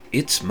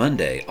It's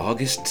Monday,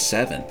 August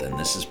 7th, and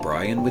this is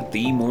Brian with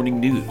the Morning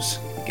News.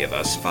 Give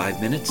us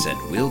 5 minutes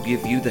and we'll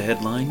give you the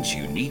headlines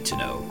you need to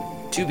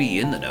know to be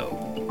in the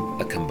know.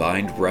 A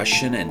combined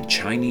Russian and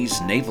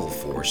Chinese naval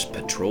force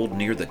patrolled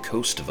near the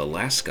coast of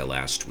Alaska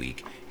last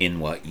week in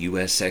what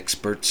U.S.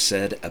 experts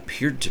said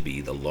appeared to be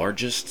the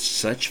largest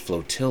such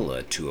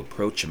flotilla to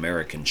approach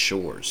American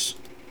shores.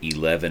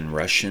 11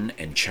 Russian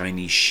and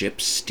Chinese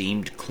ships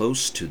steamed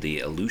close to the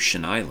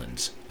Aleutian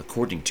Islands,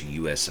 according to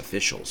U.S.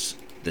 officials.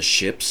 The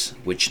ships,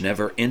 which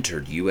never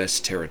entered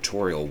U.S.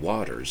 territorial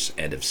waters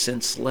and have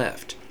since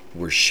left,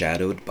 were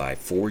shadowed by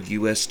 4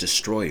 U.S.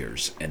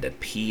 destroyers and a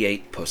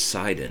P-8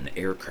 Poseidon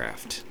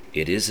aircraft.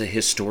 It is a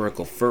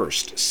historical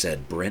first,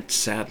 said Brent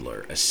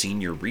Sadler, a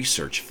senior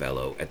research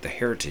fellow at the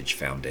Heritage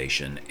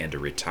Foundation and a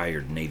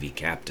retired Navy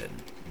captain.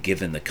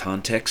 Given the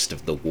context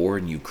of the war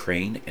in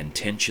Ukraine and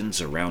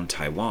tensions around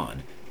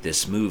Taiwan,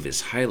 this move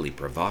is highly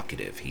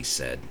provocative, he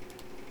said.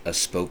 A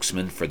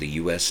spokesman for the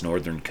U.S.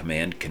 Northern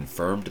Command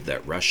confirmed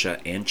that Russia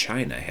and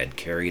China had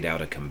carried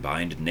out a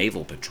combined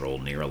naval patrol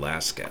near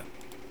Alaska.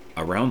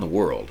 Around the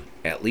world,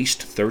 at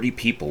least 30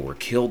 people were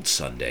killed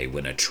Sunday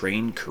when a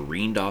train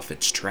careened off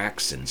its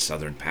tracks in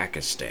southern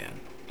Pakistan.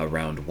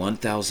 Around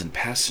 1,000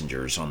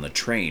 passengers on the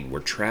train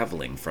were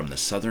traveling from the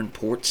southern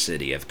port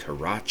city of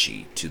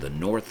Karachi to the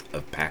north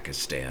of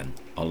Pakistan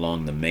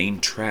along the main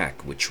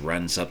track which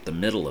runs up the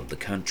middle of the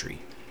country.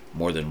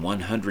 More than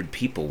 100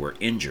 people were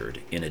injured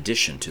in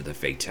addition to the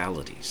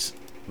fatalities.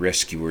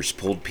 Rescuers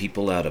pulled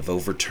people out of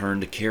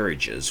overturned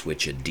carriages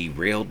which had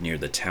derailed near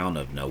the town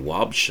of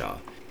Nawabshah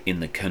in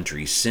the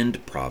country's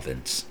Sindh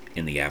province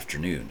in the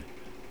afternoon.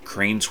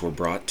 Cranes were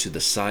brought to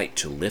the site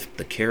to lift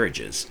the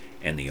carriages,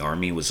 and the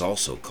army was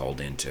also called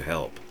in to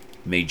help.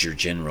 Major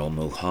General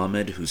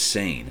Mohammed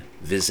Hussein,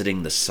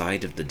 visiting the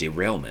site of the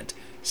derailment,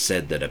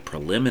 said that a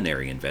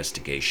preliminary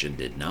investigation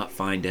did not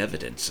find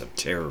evidence of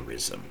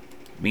terrorism.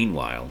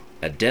 Meanwhile,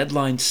 a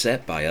deadline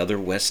set by other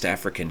West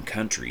African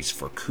countries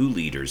for coup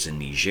leaders in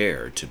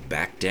Niger to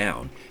back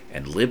down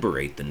and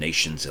liberate the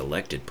nation's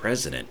elected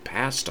president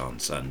passed on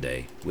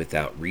Sunday,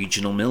 without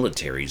regional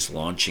militaries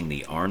launching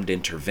the armed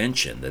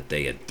intervention that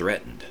they had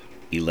threatened.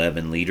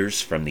 11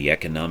 leaders from the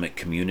Economic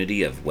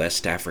Community of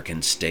West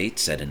African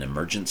States at an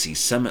emergency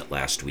summit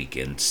last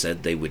weekend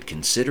said they would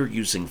consider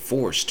using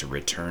force to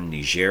return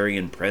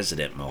Nigerian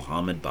President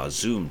Mohamed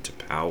Bazoum to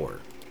power.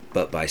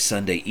 But by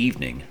Sunday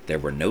evening, there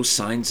were no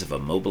signs of a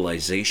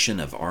mobilization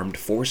of armed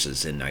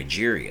forces in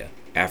Nigeria,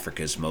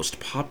 Africa's most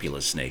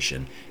populous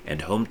nation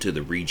and home to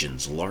the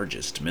region's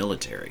largest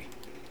military.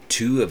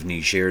 2 of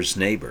Niger's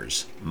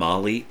neighbors,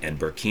 Mali and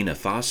Burkina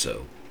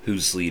Faso,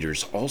 whose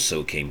leaders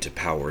also came to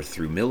power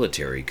through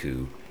military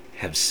coup,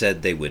 have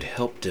said they would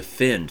help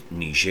defend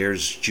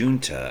Niger's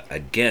junta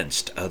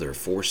against other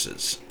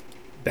forces.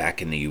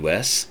 Back in the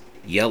U.S.,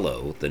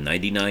 Yellow, the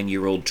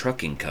 99-year-old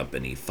trucking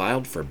company,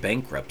 filed for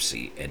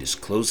bankruptcy and is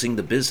closing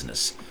the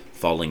business,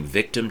 falling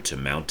victim to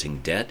mounting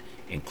debt,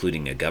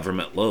 including a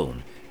government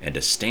loan, and a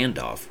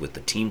standoff with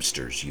the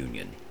Teamsters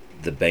Union.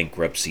 The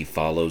bankruptcy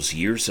follows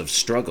years of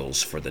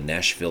struggles for the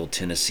Nashville,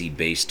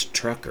 Tennessee-based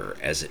trucker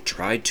as it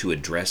tried to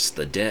address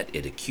the debt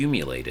it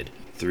accumulated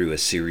through a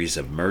series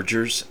of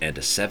mergers and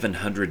a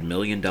 $700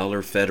 million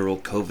federal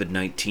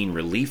COVID-19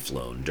 relief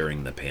loan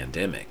during the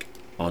pandemic.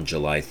 On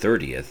July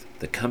 30th,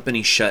 the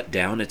company shut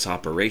down its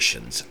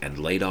operations and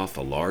laid off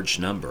a large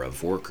number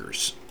of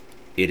workers.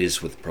 It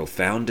is with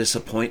profound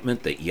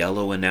disappointment that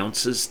Yellow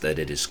announces that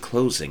it is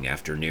closing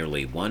after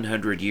nearly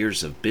 100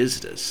 years of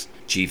business,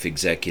 Chief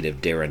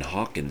Executive Darren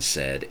Hawkins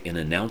said in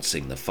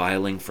announcing the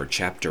filing for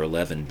Chapter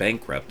 11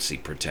 bankruptcy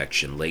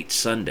protection late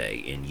Sunday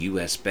in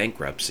U.S.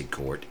 Bankruptcy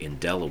Court in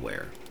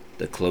Delaware.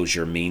 The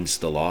closure means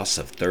the loss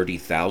of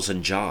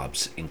 30,000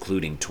 jobs,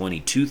 including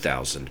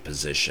 22,000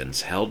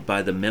 positions held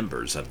by the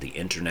members of the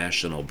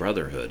International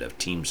Brotherhood of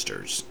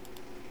Teamsters.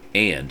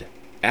 And,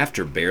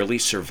 after barely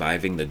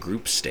surviving the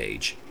group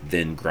stage,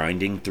 then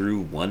grinding through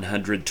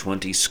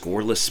 120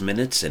 scoreless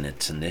minutes in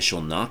its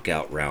initial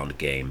knockout round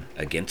game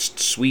against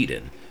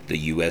Sweden, the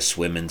U.S.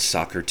 women's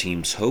soccer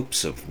team's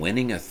hopes of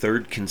winning a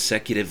 3rd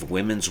consecutive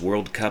Women's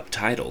World Cup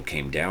title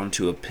came down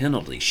to a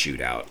penalty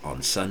shootout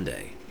on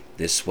Sunday.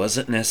 This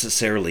wasn't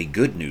necessarily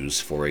good news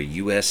for a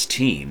U.S.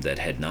 team that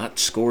had not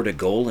scored a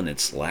goal in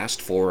its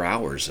last 4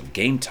 hours of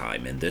game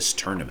time in this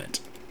tournament.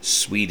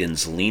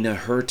 Sweden's Lena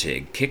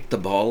Hurtig kicked the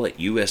ball at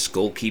U.S.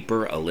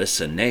 goalkeeper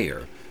Alyssa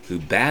Nair, who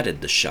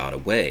batted the shot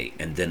away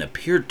and then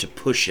appeared to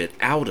push it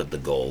out of the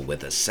goal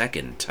with a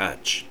second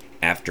touch.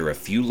 After a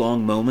few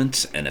long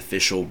moments, an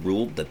official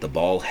ruled that the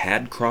ball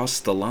had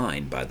crossed the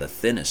line by the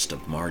thinnest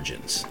of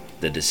margins.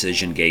 The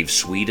decision gave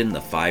Sweden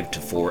the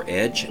 5-4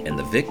 edge and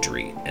the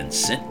victory and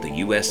sent the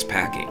U.S.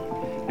 packing.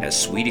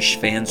 As Swedish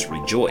fans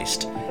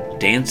rejoiced,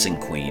 Dancing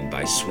Queen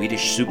by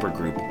Swedish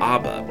supergroup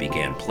ABBA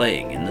began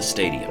playing in the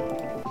stadium.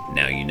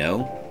 Now you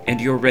know,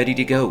 and you're ready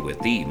to go with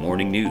the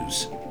Morning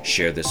News.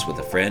 Share this with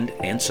a friend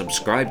and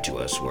subscribe to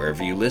us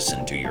wherever you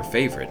listen to your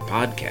favorite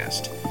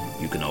podcast.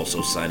 You can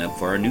also sign up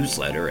for our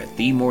newsletter at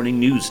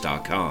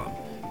themorningnews.com.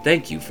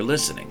 Thank you for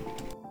listening.